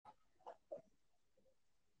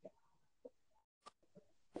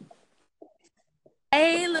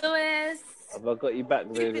Have I got you back,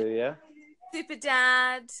 Lulu? Yeah. Super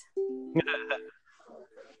Dad.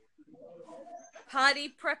 Party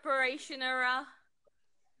preparation era.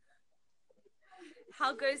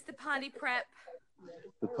 How goes the party prep?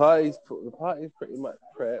 The party's pretty much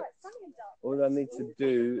prepped. All I need to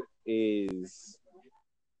do is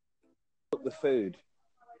cook the food.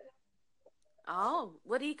 Oh,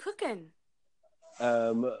 what are you cooking?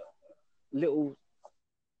 Little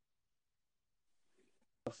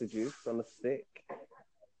sausages on a stick.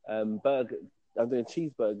 Burger. I'm doing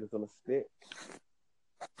cheeseburgers on a stick.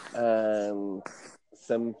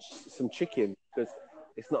 Some chicken, because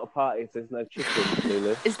it's not a party if there's no chicken,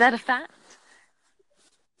 Lulu. Is that a fact?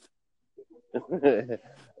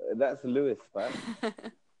 That's Lewis fact.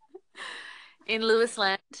 In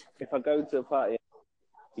Lewisland. If I go to a party,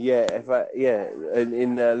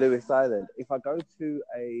 in Lewis Island, if I go to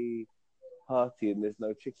a party and there's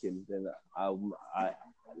no chicken, then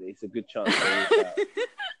it's a good chance I lose out.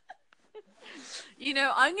 You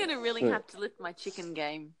know, I'm going to really have to lift my chicken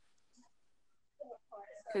game.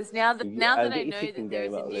 Because now that I know that there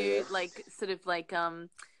is a new,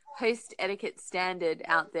 host etiquette standard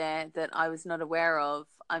out there that I was not aware of,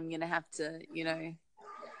 I'm going to have to,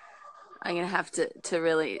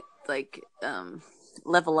 really,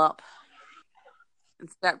 level up and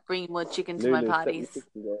start bringing more chicken to my parties.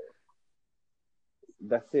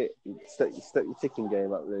 That's it. Step your chicken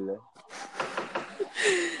game up, Lulu.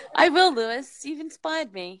 I will, Lewis. You've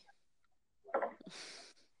inspired me.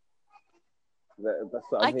 That's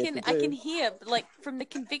what I can hear, from the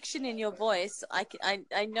conviction in your voice.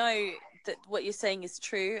 I know that what you're saying is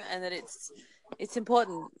true, and that it's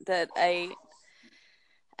important that a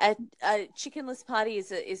chickenless party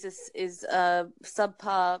is a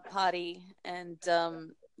subpar party, and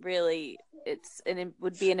really it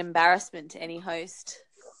would be an embarrassment to any host.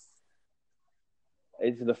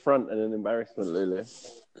 It's an affront and an embarrassment, Lulu.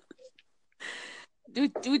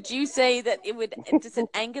 Would you say that does it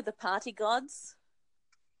anger the party gods?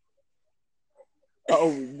 Oh,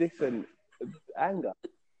 listen, anger.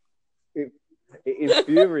 It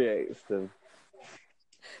infuriates them.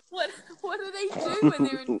 What do they do when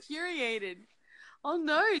they're infuriated? Oh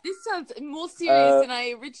no, this sounds more serious than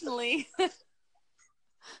I originally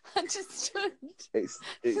understood. Is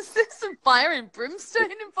there some fire and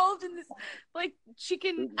brimstone involved in this,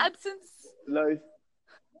 chicken absence? No.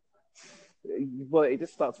 Well, it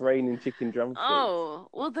just starts raining chicken drumsticks. Oh,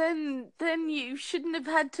 well then you shouldn't have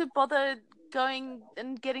had to bother going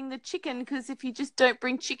and getting the chicken, because if you just don't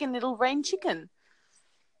bring chicken, it'll rain chicken.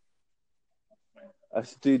 I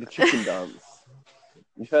should do the chicken dance.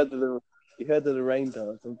 You heard of the rain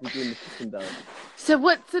dance? I'm doing the chicken dance. So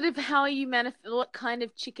how are you what kind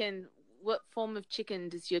of chicken, what form of chicken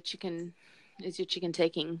is your chicken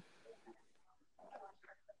taking?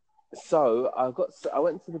 So I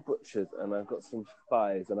went to the butcher's and I got some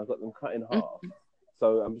thighs and I got them cut in half. Mm-hmm.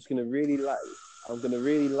 So I'm just gonna really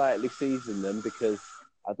lightly season them, because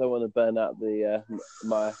I don't want to burn out the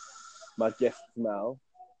my guest's mouth.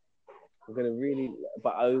 I'm gonna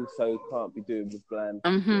but I also can't be doing with bland.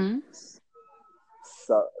 Mm-hmm.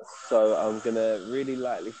 So I'm gonna really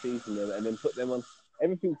lightly season them and then put them on.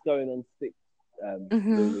 Everything's going on sticks.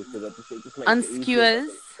 Really, so that it just makes on it skewers, easier,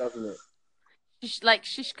 doesn't it? Like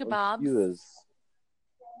shish kebabs. Skewers.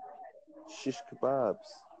 Shish kebabs.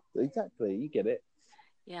 Exactly, you get it.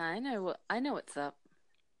 Yeah, I know what's up.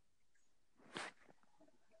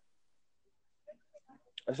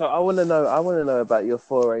 So I want to know about your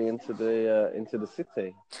foray into the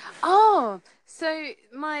city. Oh, so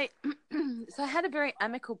I had a very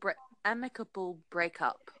amicable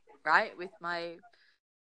breakup, right, with my.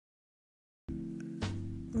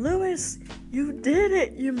 Lewis, you did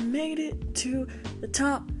it! You made it to the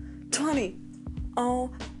top 20. Oh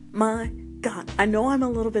my God. I know I'm a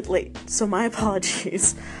little bit late, so my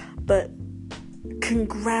apologies. But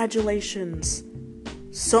congratulations.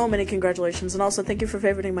 So many congratulations. And also thank you for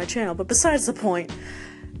favoriting my channel. But besides the point,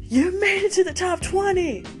 you made it to the top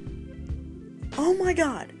 20! Oh my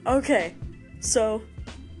God. Okay. So,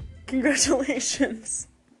 congratulations.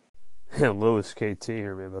 Lewis KT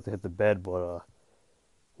here, man. About to hit the bed, but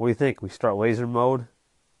what do you think? We start laser mode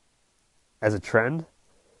as a trend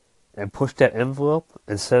and push that envelope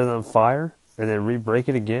and set it on fire and then re-break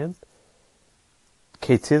it again?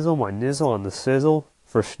 K-tizzle, my nizzle on the sizzle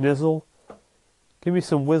for schnizzle. Give me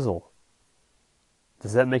some whizzle.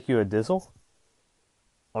 Does that make you a dizzle?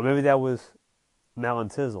 Or maybe that was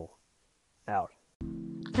Malintizzle. Out.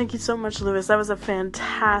 Thank you so much, Lewis. That was a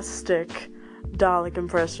fantastic Dalek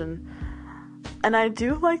impression. And I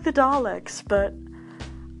do like the Daleks, but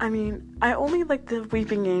I mean, I only like the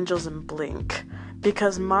Weeping Angels and Blink,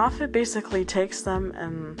 because Moffat basically takes them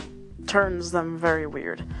and turns them very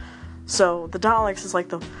weird. So the Daleks is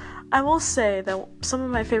like I will say that some of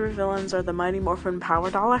my favorite villains are the Mighty Morphin Power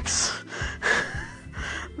Daleks.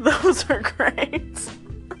 Those are great.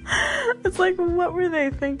 It's like, what were they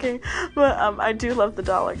thinking? But I do love the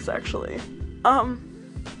Daleks, actually.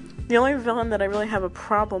 The only villain that I really have a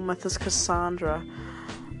problem with is Cassandra.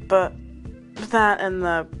 But that and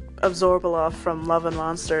the Absorbaloff from Love and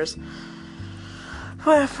Monsters.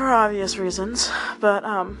 Well, for obvious reasons. But,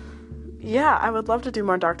 yeah, I would love to do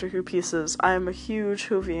more Doctor Who pieces. I am a huge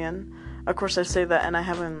Whovian. Of course, I say that, and I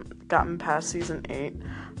haven't gotten past season 8.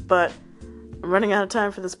 But I'm running out of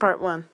time for this part 1.